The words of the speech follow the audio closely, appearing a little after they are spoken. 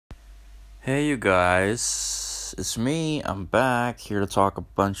Hey, you guys, it's me. I'm back here to talk a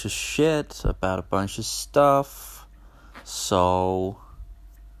bunch of shit about a bunch of stuff. So,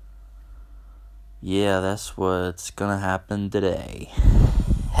 yeah, that's what's gonna happen today.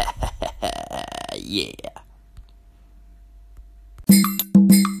 Yeah.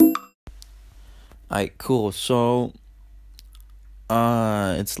 Alright, cool. So,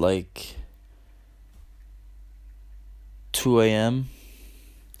 it's like 2 a.m.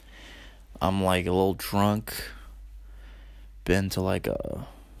 I'm like a little drunk. Been to like a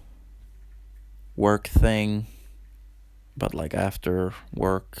work thing, but like after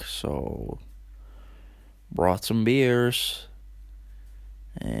work, so brought some beers,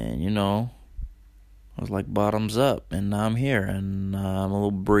 and I was like bottoms up, and now I'm here, and I'm a little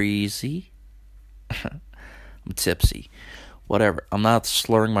breezy. I'm tipsy. Whatever. I'm not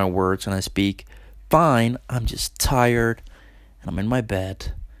slurring my words when I speak. Fine. I'm just tired, and I'm in my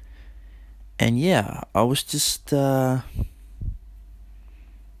bed. And yeah, I was just I'm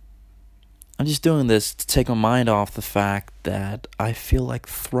just doing this to take my mind off the fact that I feel like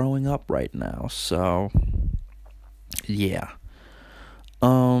throwing up right now. So yeah.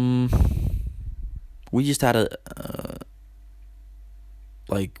 We just had an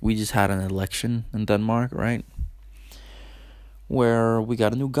election in Denmark, right? Where we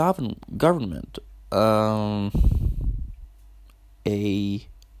got a new government. A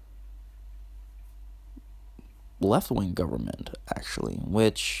left-wing government, actually,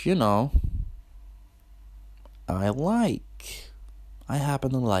 which, I like. I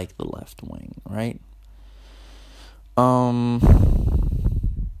happen to like the left wing, right?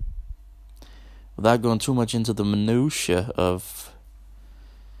 Without going too much into the minutia of,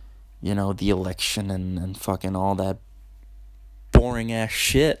 the election and fucking all that boring ass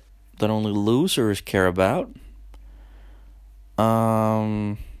shit that only losers care about.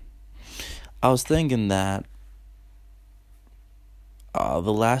 I was thinking that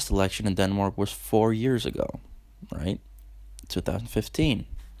the last election in Denmark was 4 years ago, right? 2015.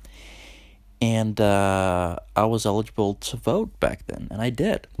 And I was eligible to vote back then, and I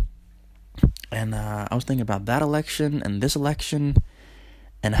did. And I was thinking about that election and this election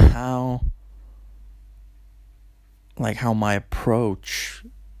and how my approach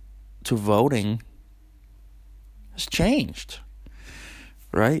to voting has changed,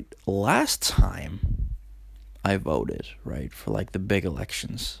 right? Last time I voted, right, for like the big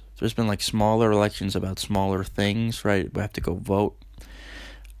elections. There's been like smaller elections about smaller things, right? We have to go vote.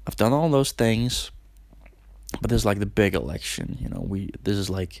 I've done all those things, but there's like the big election, this is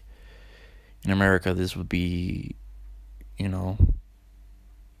like, in America, this would be,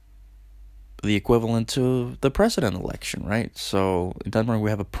 the equivalent to the president election, right? So in Denmark,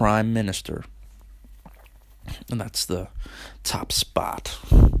 we have a prime minister, and that's the top spot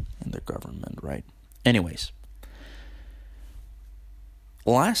in the government, right? Anyways,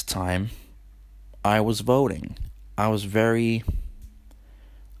 last time I was voting, I was very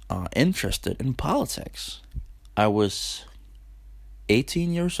interested in politics. I was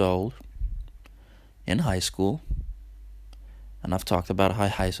 18 years old in high school, and I've talked about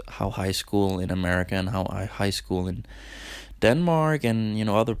how high school in America and how high school in Denmark and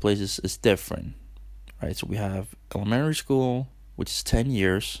other places is different, right? So we have elementary school, which is 10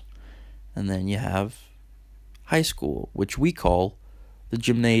 years, and then you have high school, which we call the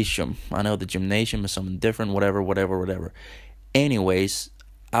gymnasium. I know the gymnasium is something different, whatever. Anyways,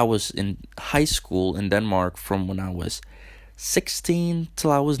 I was in high school in Denmark from when I was 16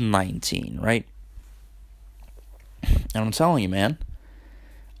 till I was 19, right? And I'm telling you, man,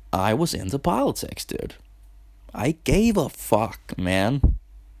 I was into politics, dude. I gave a fuck, man.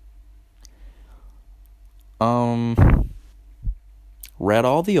 Read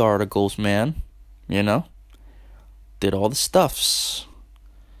all the articles, man. Did all the stuffs.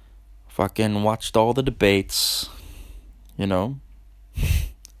 Fucking watched all the debates.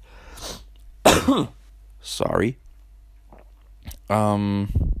 Sorry. I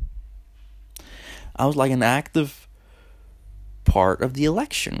was like an active part of the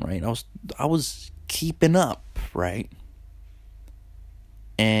election, right? I was keeping up, right?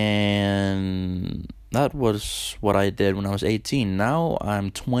 And that was what I did when I was 18. Now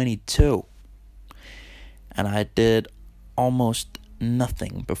I'm 22. And I did almost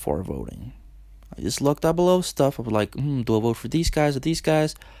nothing before voting. I just looked up below stuff. I was like, do I vote for these guys or these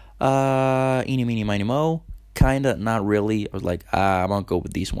guys? Eeny, meeny, miny, mo. Kinda, not really. I was like, I'm gonna go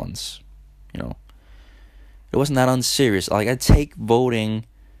with these ones. It wasn't that unserious. Like, I take voting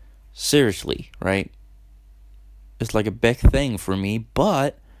seriously, right? It's like a big thing for me,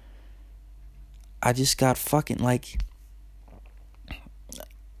 but I just got fucking, like,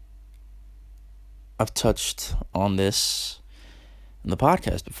 I've touched on this in the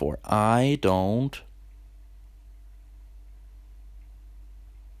podcast before. I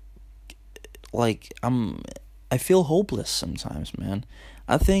feel hopeless sometimes, man.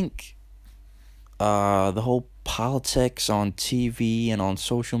 I think the whole politics on TV and on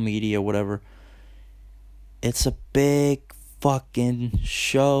social media, whatever, it's a big fucking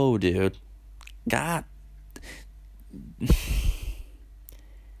show, dude. God.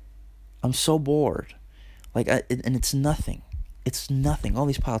 I'm so bored. And it's nothing. It's nothing. All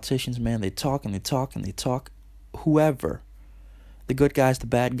these politicians, man, they talk and they talk and they talk. Whoever. The good guys, the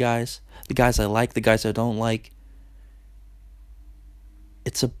bad guys, the guys I like, the guys I don't like.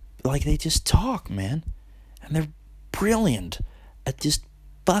 They just talk, man. And they're brilliant at just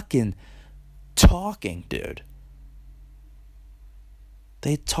fucking talking, dude.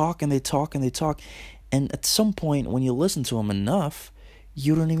 They talk and they talk and they talk. And at some point, when you listen to them enough,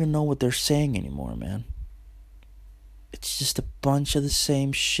 you don't even know what they're saying anymore, man. It's just a bunch of the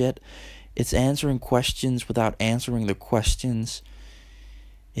same shit. It's answering questions without answering the questions.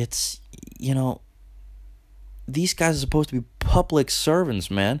 It's, these guys are supposed to be public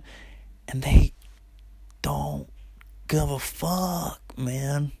servants, man. And they don't give a fuck,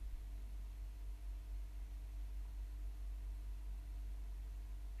 man.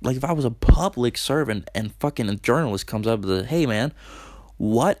 Like, if I was a public servant and fucking a journalist comes up with, hey, man,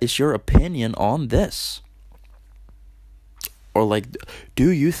 what is your opinion on this? Or, do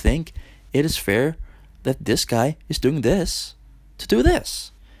you think it is fair that this guy is doing this to do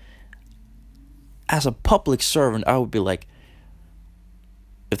this? As a public servant, I would be like,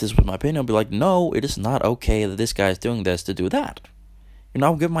 if this was my opinion, I'd be like, no, it is not okay that this guy is doing this to do that.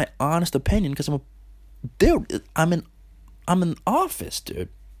 I'll give my honest opinion because I'm in office, dude.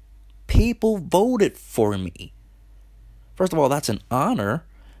 People voted for me. First of all, that's an honor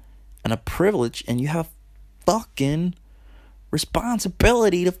and a privilege, and you have fucking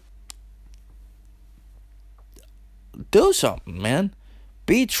responsibility to do something, man.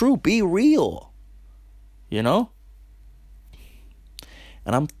 Be true, be real. And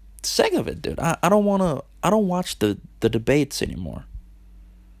I'm sick of it, dude. I don't watch the debates anymore.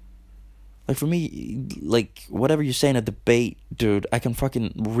 For me, whatever you say in a debate, dude, I can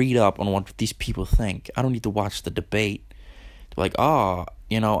fucking read up on what these people think. I don't need to watch the debate. I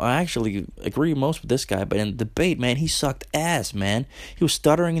actually agree most with this guy, but in the debate, man, he sucked ass, man. He was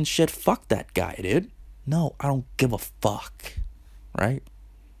stuttering and shit. Fuck that guy, dude. No, I don't give a fuck. Right?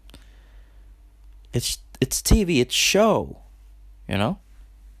 It's TV, it's show. But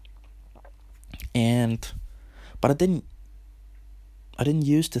I didn't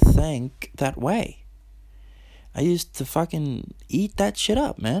used to think that way. I used to fucking eat that shit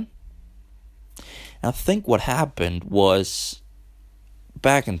up, man. I think what happened was,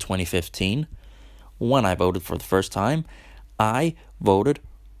 back in 2015, when I voted for the first time, I voted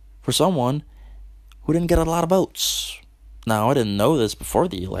for someone who didn't get a lot of votes. Now, I didn't know this before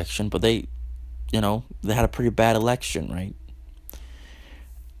the election, but they had a pretty bad election, right?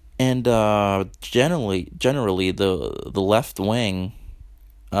 And generally, the left wing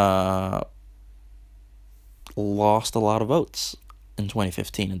lost a lot of votes in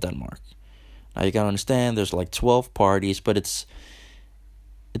 2015 in Denmark. Now you gotta understand, there's 12 parties, but it's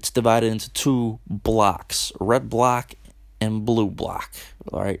divided into two blocks: red block and blue block.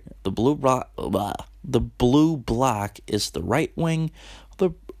 All right, the blue block is the right wing.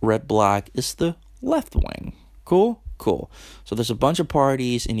 The red block is the left wing. Cool. So there's a bunch of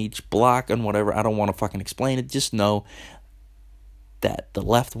parties in each block and whatever. I don't want to fucking explain it. Just know that the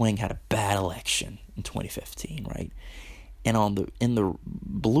left wing had a bad election in 2015, right? And in the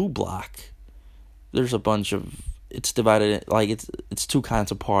blue block, there's a bunch of, it's divided, it's two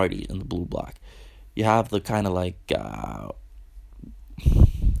kinds of parties in the blue block. You have the kind of like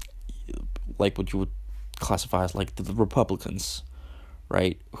what you would classify as the Republicans,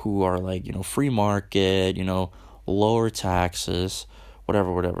 right? Who are free market, lower taxes,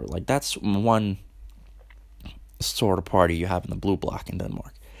 whatever. That's one sort of party you have in the blue bloc in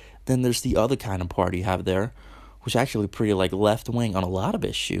Denmark. Then there's the other kind of party you have there, which is actually pretty left-wing on a lot of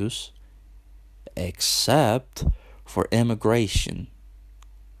issues, except for immigration.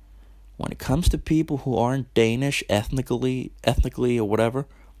 When it comes to people who aren't Danish ethnically or whatever,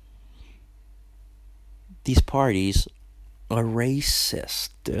 these parties are racist,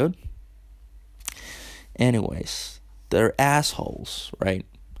 dude. Anyways, they're assholes, right?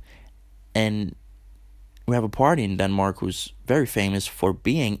 And we have a party in Denmark who's very famous for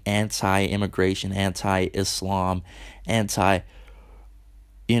being anti-immigration, anti-Islam,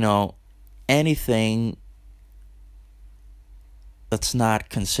 anything that's not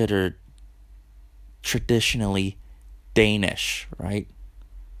considered traditionally Danish, right?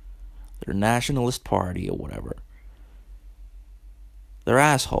 They're a nationalist party or whatever. They're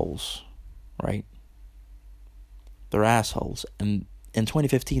assholes, right? They're assholes. And in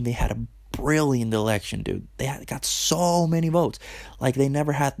 2015, they had a brilliant election, dude. They got so many votes. Like, they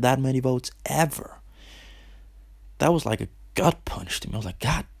never had that many votes ever. That was like a gut punch to me. I was like,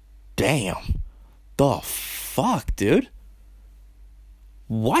 God damn. The fuck, dude?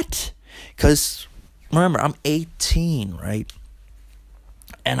 What? Because, remember, I'm 18, right?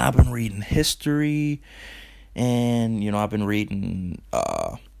 And I've been reading history, and, I've been reading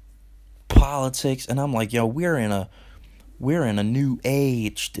politics, and I'm like, yo, we're in a new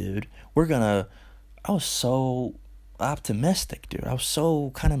age, dude. I was so optimistic, dude. I was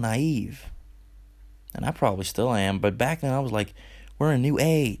so kind of naive. And I probably still am, but back then I was like, we're in a new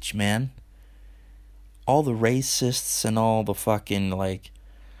age, man. All the racists and all the fucking,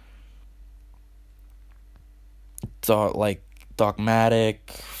 dogmatic,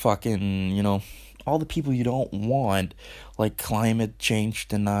 fucking, all the people you don't want, like climate change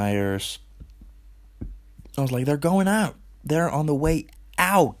deniers. I was like, they're going out. They're on the way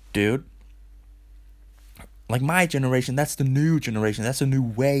out, dude. Like my generation, that's the new generation. That's a new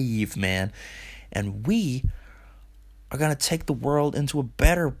wave, man. And we are going to take the world into a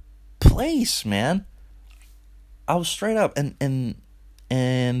better place, man. I was straight up and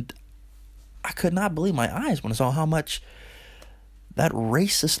I could not believe my eyes when I saw how much that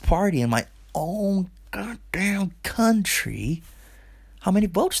racist party in my own goddamn country, how many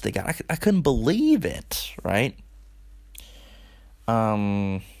votes they got. I couldn't believe it, right?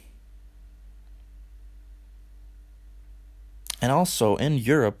 And also in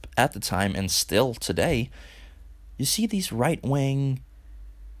Europe at the time, and still today, you see these right-wing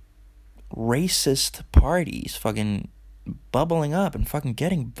racist parties fucking bubbling up and fucking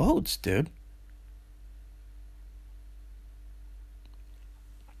getting votes, dude.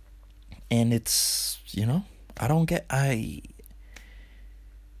 And it's,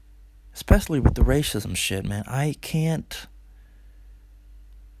 especially with the racism shit, man, I can't,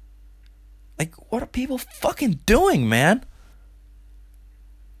 what are people fucking doing, man?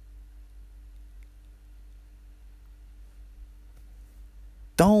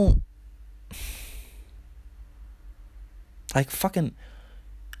 Don't, fucking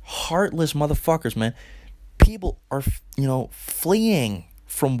heartless motherfuckers, man. People are, fleeing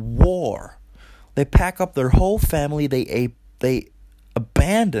from war. They pack up their whole family. They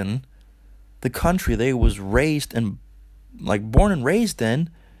abandon the country they was raised and born and raised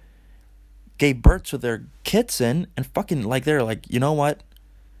in, gave birth to their kids in, and fucking they're like, you know what?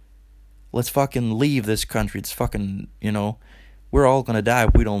 Let's fucking leave this country. It's fucking, we're all gonna die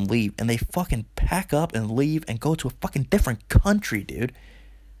if we don't leave. And they fucking pack up and leave and go to a fucking different country, dude.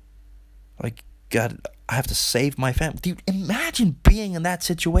 God, I have to save my family. Dude, imagine being in that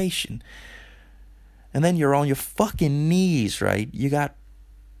situation. And then you're on your fucking knees, right? You got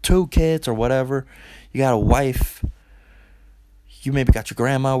 2 kids or whatever. You got a wife. You maybe got your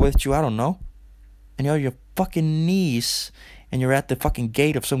grandma with you. I don't know. And you're on your fucking knees. And you're at the fucking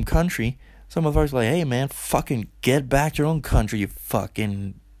gate of some country. Some of us are like, hey, man, fucking get back to your own country, you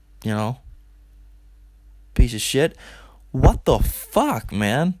fucking, piece of shit. What the fuck,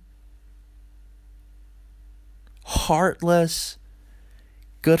 man? Heartless,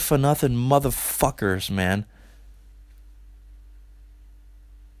 good-for-nothing motherfuckers, man.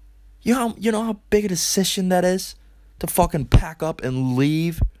 You know how big a decision that is? To fucking pack up and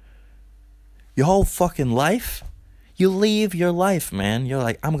leave your whole fucking life? You leave your life, man. You're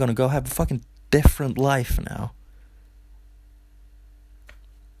like, I'm gonna go have a fucking different life now.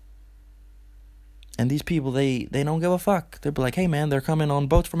 And these people, they don't give a fuck. They'll be like, hey, man, they're coming on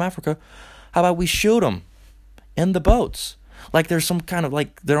boats from Africa. How about we shoot them in the boats? Like there's some kind of,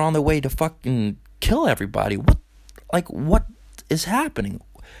 they're on their way to fucking kill everybody. What is happening?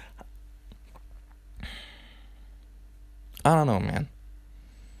 I don't know, man.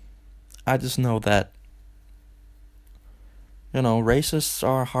 I just know that, racists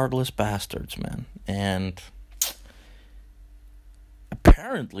are heartless bastards, man. And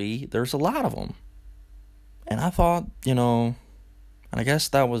apparently there's a lot of them. And I thought, and I guess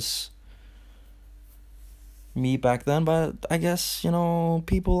that was me back then, but I guess,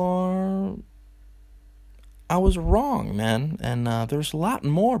 people are, I was wrong, man. And there's a lot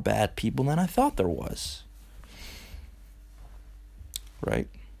more bad people than I thought there was. Right?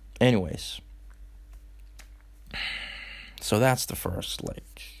 Anyways. So that's the first,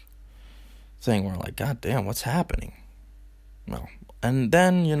 thing where, God damn, what's happening? Well, and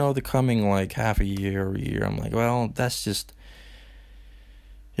then, the coming, half a year or a year, I'm like, well, that's just,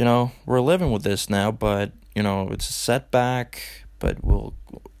 we're living with this now, but, it's a setback, but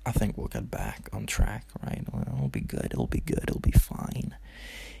I think we'll get back on track, right? It'll be good, it'll be fine.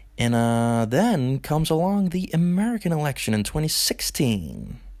 And then comes along the American election in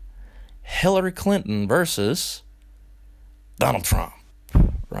 2016. Hillary Clinton versus Donald Trump,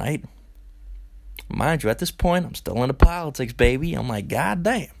 right? Mind you, at this point, I'm still into politics, baby. I'm like, God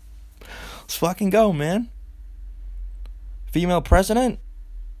damn. Let's fucking go, man. Female president?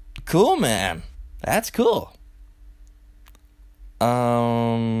 Cool, man. That's cool.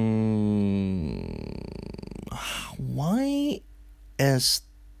 Why is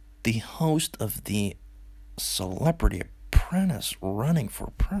the host of the Celebrity Apprentice running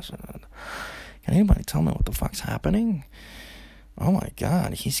for president? Can anybody tell me what the fuck's happening? Oh my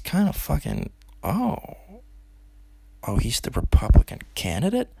god, he's kind of fucking... Oh, he's the Republican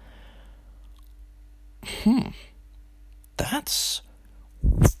candidate? That's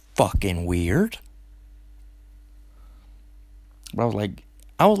fucking weird. But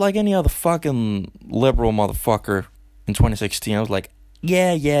I was like any other fucking liberal motherfucker in 2016. I was like,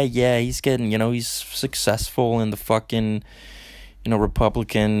 yeah, he's getting, he's successful in the fucking,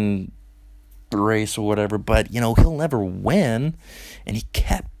 Republican race or whatever, but, he'll never win. And he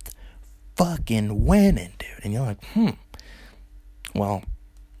kept fucking winning, dude. And you're like, well,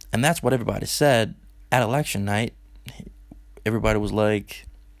 and that's what everybody said at election night. Everybody was like,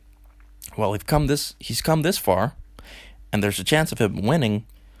 well, he's come this far, and there's a chance of him winning,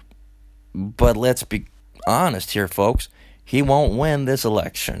 but let's be honest here, folks. He won't win this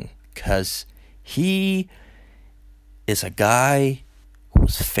election because he is a guy who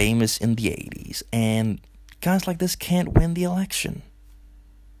was famous in the 80s, and guys like this can't win the election.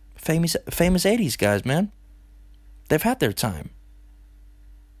 Famous 80s guys, man. They've had their time.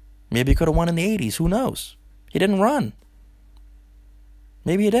 Maybe he could have won in the 80s. Who knows? He didn't run.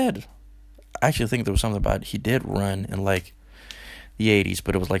 Maybe he did. I actually think there was something about he did run in the 80s,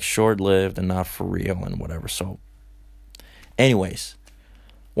 but it was short-lived and not for real and whatever. So, anyways,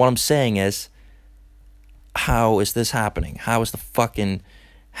 what I'm saying is, how is this happening? How is the fucking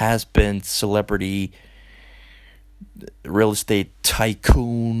has-been celebrity real estate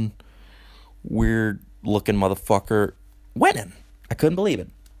tycoon, weird-looking motherfucker winning? I couldn't believe it.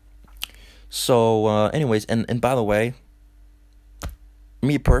 So, anyways, and by the way,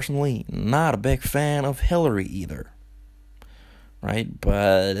 me personally, not a big fan of Hillary either. Right?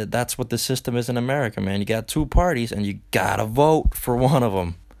 But that's what the system is in America, man. You got two parties, and you gotta vote for one of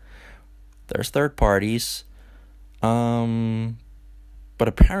them. There's third parties, but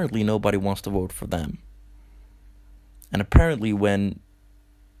apparently nobody wants to vote for them. And apparently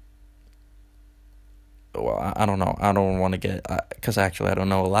I don't know. I don't want to get... Because actually I don't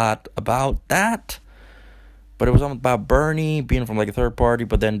know a lot about that. But it was about Bernie being from a third party,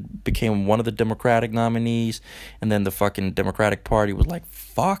 but then became one of the Democratic nominees. And then the fucking Democratic Party was like,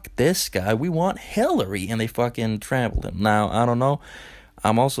 fuck this guy. We want Hillary. And they fucking trampled him. Now, I don't know.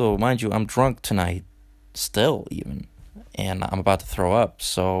 I'm also, mind you, I'm drunk tonight. Still, even. And I'm about to throw up.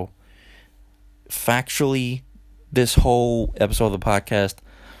 So, factually, this whole episode of the podcast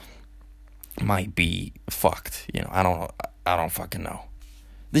might be fucked. I don't fucking know.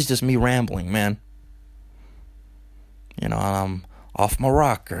 This is just me rambling, man. And I'm off my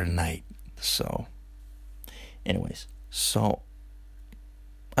rocker tonight. So, anyways. So,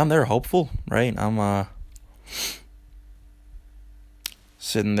 I'm there hopeful, right? I'm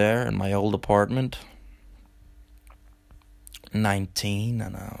sitting there in my old apartment. 19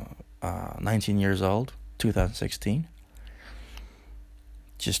 years old. 2016.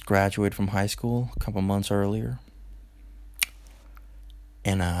 Just graduated from high school a couple months earlier.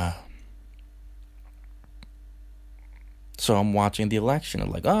 And, so I'm watching the election.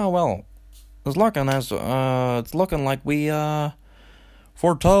 I'm like, oh, well, it's looking like we,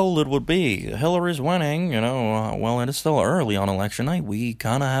 foretold it would be. Hillary's winning, well, it is still early on election night. We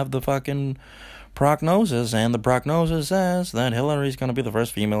kind of have the fucking prognosis, and the prognosis says that Hillary's going to be the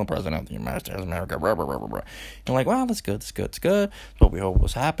first female president of the United States of America. Blah, blah, blah, blah, blah. And like, well, that's good. That's what we hope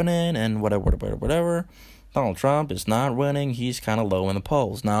was happening, and whatever. Donald Trump is not winning. He's kind of low in the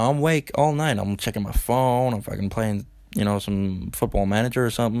polls. Now, I'm awake all night. I'm checking my phone. I'm fucking playing, some football manager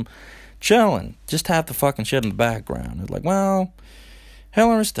or something. Chilling. Just have the fucking shit in the background. It's like, well,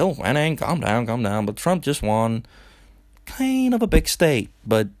 Hillary's still winning. Calm down. But Trump just won. Kind of a big state,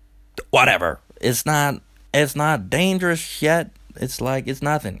 but whatever. It's not dangerous yet. It's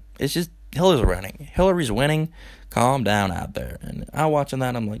nothing. It's just Hillary's winning. Calm down out there. And I'm watching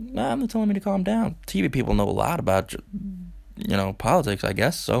that. I'm like, nah, they're telling me to calm down. TV people know a lot about, politics, I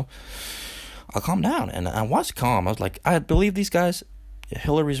guess. So I'll calm down. And I was calm. I was like, I believe these guys.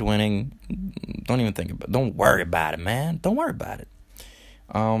 Hillary's winning. Don't worry about it, man. Don't worry about it.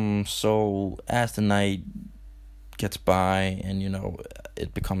 So as the night gets by and,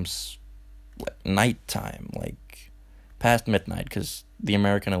 it becomes like nighttime, like past midnight, because the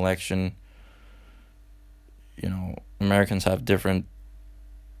American election, Americans have different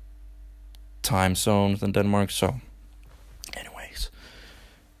time zones than Denmark. So anyways,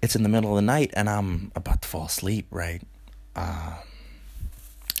 it's in the middle of the night and I'm about to fall asleep, right?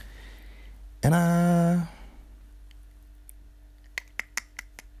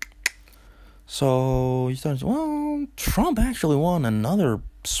 So he starts, well, Trump actually won another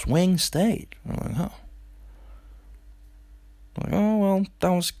swing state. I'm like, well, that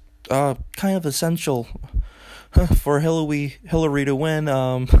was kind of essential for Hillary to win.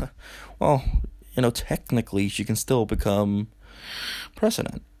 Well, technically she can still become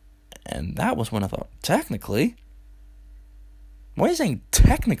president. And that was when I thought, technically? Why are you saying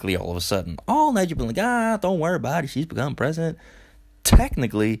technically all of a sudden? All night you've been like, don't worry about it, she's become president.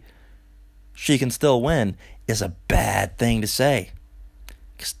 Technically, she can still win is a bad thing to say.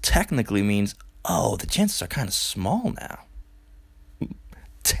 Because technically means, the chances are kind of small now.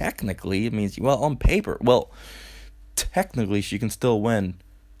 Technically, it means, on paper, technically she can still win.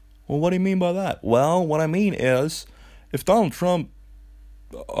 Well, what do you mean by that? Well, what I mean is, if Donald Trump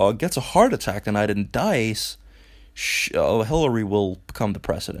gets a heart attack tonight and dies, Hillary will become the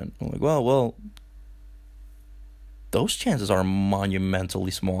president. I'm like, well, those chances are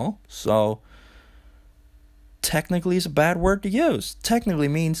monumentally small. So, technically is a bad word to use. Technically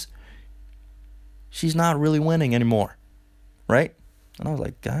means she's not really winning anymore. Right? And I was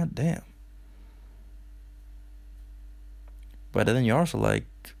like, God damn. But then you're also like,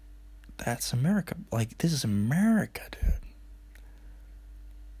 that's America. Like, this is America, dude.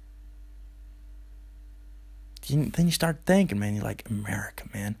 Then you start thinking, man, you're like, America,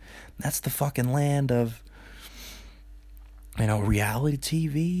 man. That's the fucking land of, reality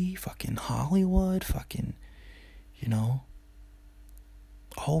TV, fucking Hollywood, fucking, a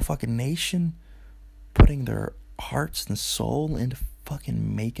whole fucking nation putting their hearts and soul into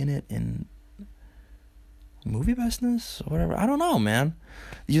fucking making it in movie business or whatever. I don't know, man.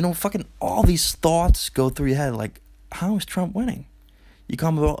 Fucking all these thoughts go through your head. Like, how is Trump winning? You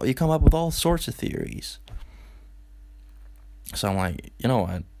come up with all sorts of theories. So I'm like, you know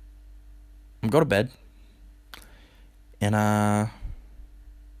what? I'm going to bed. And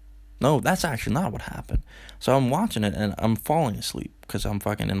no, that's actually not what happened. So I'm watching it and I'm falling asleep because I'm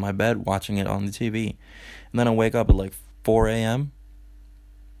fucking in my bed watching it on the TV. And then I wake up at like 4 a.m.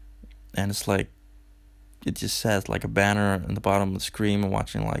 And it's like, it just says like a banner in the bottom of the screen. I'm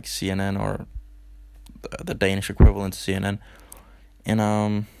watching like CNN or the Danish equivalent to CNN.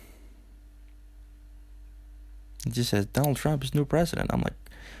 And it just says Donald Trump is new president. I'm like,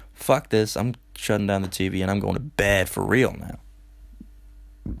 fuck this. I'm shutting down the TV and I'm going to bed for real now.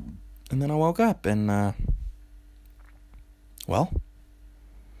 And then I woke up and,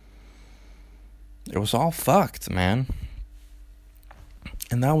 it was all fucked, man.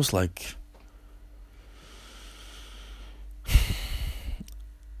 And that was like,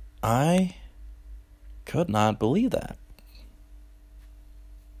 I could not believe that.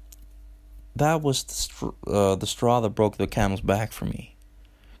 That was the straw that broke the camel's back for me.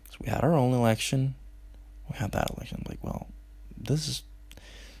 Because we had our own election. We had that election. Like, well, this is...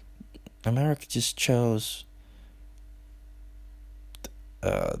 America just chose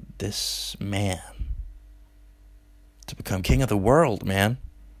this man to become king of the world, man.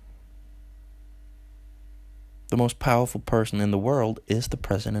 The most powerful person in the world is the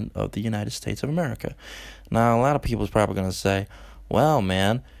president of the United States of America. Now, a lot of people is probably going to say, well,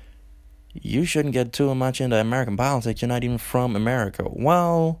 man, you shouldn't get too much into American politics. You're not even from America.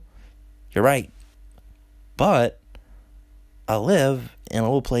 Well, you're right. But I live in a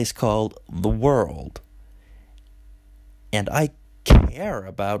little place called the world. And I care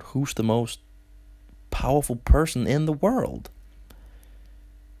about who's the most powerful person in the world.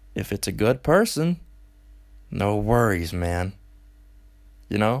 If it's a good person, no worries, man.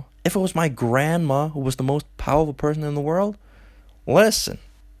 If it was my grandma who was the most powerful person in the world, listen,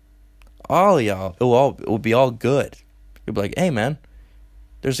 all of y'all, it would be all good. You'd be like, hey, man,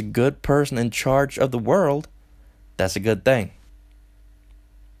 there's a good person in charge of the world. That's a good thing.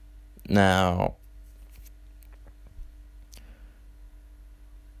 Now,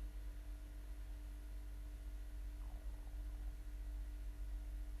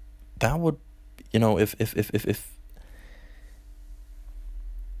 that would, if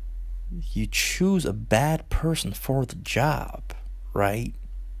you choose a bad person for the job, right?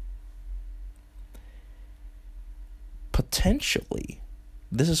 Potentially,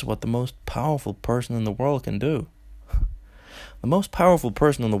 this is what the most powerful person in the world can do. The most powerful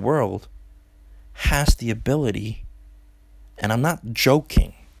person in the world has the ability, and I'm not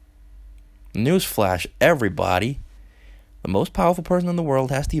joking. Newsflash, everybody. The most powerful person in the world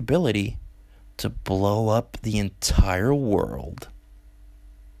has the ability to blow up the entire world.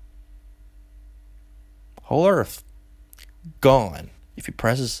 Whole Earth gone. If he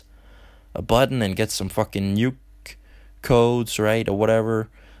presses a button and gets some fucking nuke codes, right, or whatever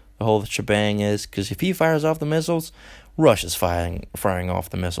the whole shebang is. Because if he fires off the missiles, Russia's firing off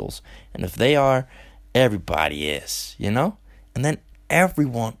the missiles. And if they are, everybody is, you know? And then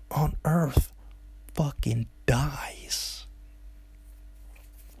everyone on Earth fucking dies.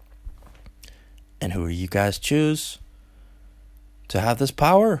 And who do you guys choose to have this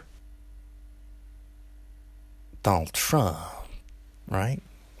power? Donald Trump, right?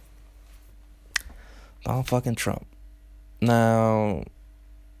 Donald fucking Trump. Now,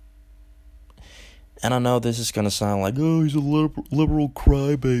 and I know this is going to sound like, oh, he's a liberal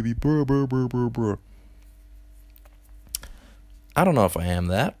crybaby. Brr, brr, brr, brr, brr. I don't know if I am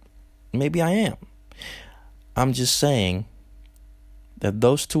that. Maybe I am. I'm just saying that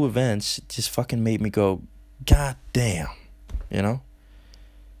those two events just fucking made me go, God damn, you know?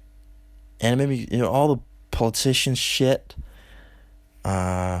 And it made me, you know, all the politician shit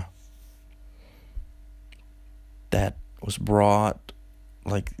that was brought,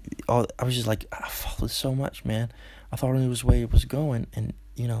 like, all, I was just like, I followed so much, man. I thought I knew which way it was going, and,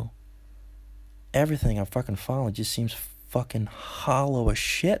 you know, everything I fucking followed just seems fucking hollow as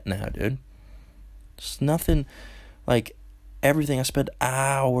shit now, dude. It's nothing, like, everything. I spent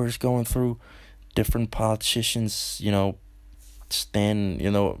hours going through different politicians, you know,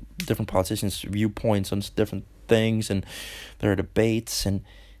 different politicians' viewpoints on different things and their debates, and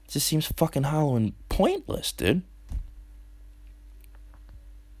it just seems fucking hollow and pointless, dude.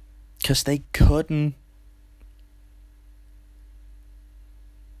 Because they couldn't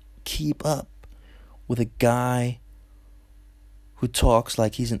keep up with a guy who talks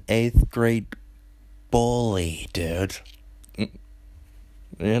like he's an 8th grade bully, dude.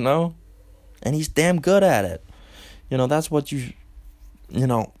 You know? And he's damn good at it. You know, that's what you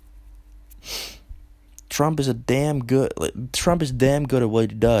know, Trump is damn good at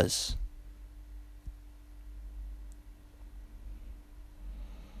what he does.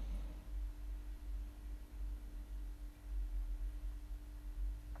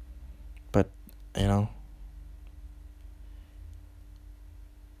 But, you know,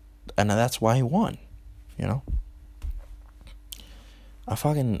 and that's why he won, you know? I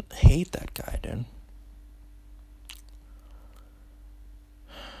fucking hate that guy, dude.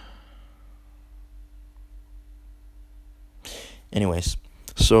 Anyways,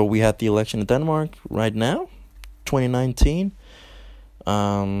 so we had the election in Denmark right now, 2019.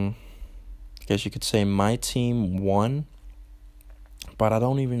 I guess you could say my team won, but I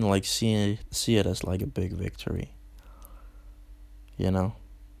don't even like see it as like a big victory. You know,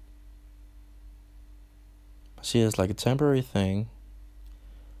 I see it as like a temporary thing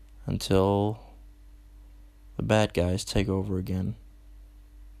until the bad guys take over again.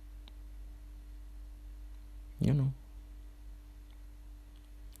 You know.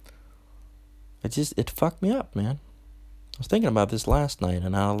 It fucked me up, man. I was thinking about this last night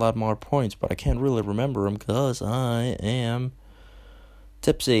and I had a lot more points, but I can't really remember them because I am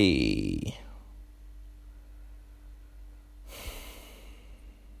tipsy.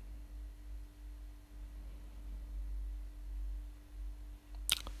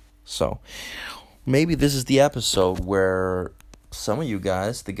 So, maybe this is the episode where some of you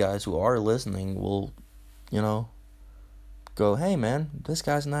guys, the guys who are listening, will, you know, go, hey man, this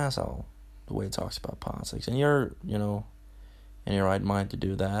guy's an asshole. The way he talks about politics, and you're, you know, in your right mind to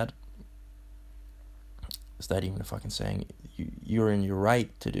do that. Is that even a fucking saying? You're in your right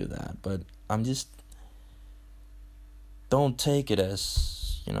to do that, but I'm just, don't take it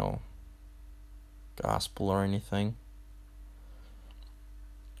as, you know, gospel or anything.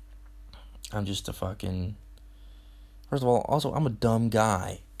 I'm just a fucking, first of all, also, I'm a dumb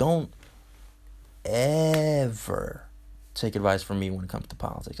guy. Don't ever take advice from me when it comes to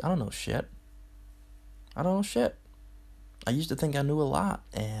politics. I don't know shit. I used to think I knew a lot,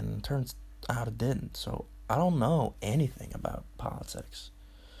 and turns out I didn't. So I don't know anything about politics.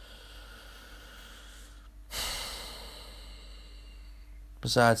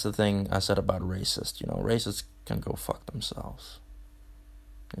 Besides the thing I said about racist, you know, racists can go fuck themselves.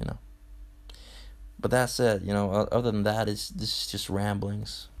 You know. But that's it, you know, other than that, this is just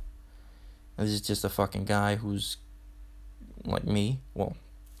ramblings. This is just a fucking guy who's like me. Well,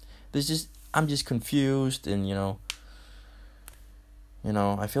 I'm just confused, and, you know,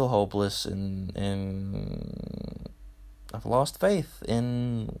 I feel hopeless and I've lost faith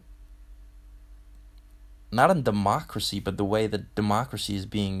in, not in democracy, but the way that democracy is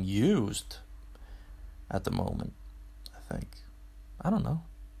being used at the moment, I think. I don't know.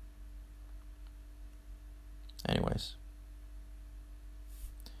 Anyways.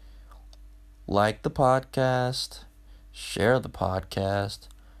 Like the podcast, share the podcast,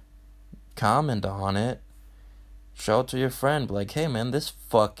 comment on it, show it to your friend, be like, hey man, this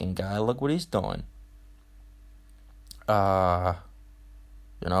fucking guy, look what he's doing. We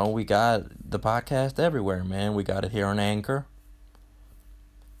got the podcast everywhere, man. We got it here on Anchor.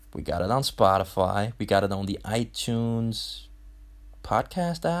 We got it on Spotify. We got it on the iTunes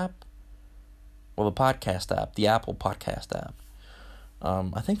podcast app. Well, the podcast app, the Apple podcast app.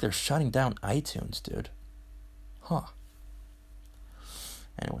 I think they're shutting down iTunes, dude. Huh.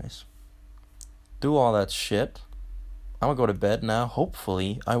 Anyways. Do all that shit. I'm gonna go to bed now.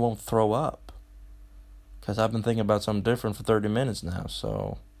 Hopefully, I won't throw up. Because I've been thinking about something different for 30 minutes now,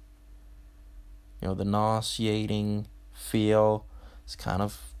 so... the nauseating feel is kind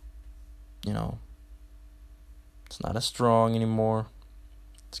of, it's not as strong anymore.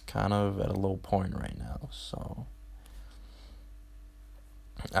 It's kind of at a low point right now, so...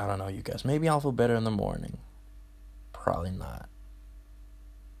 I don't know, you guys. Maybe I'll feel better in the morning. Probably not.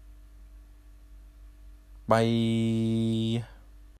 Bye.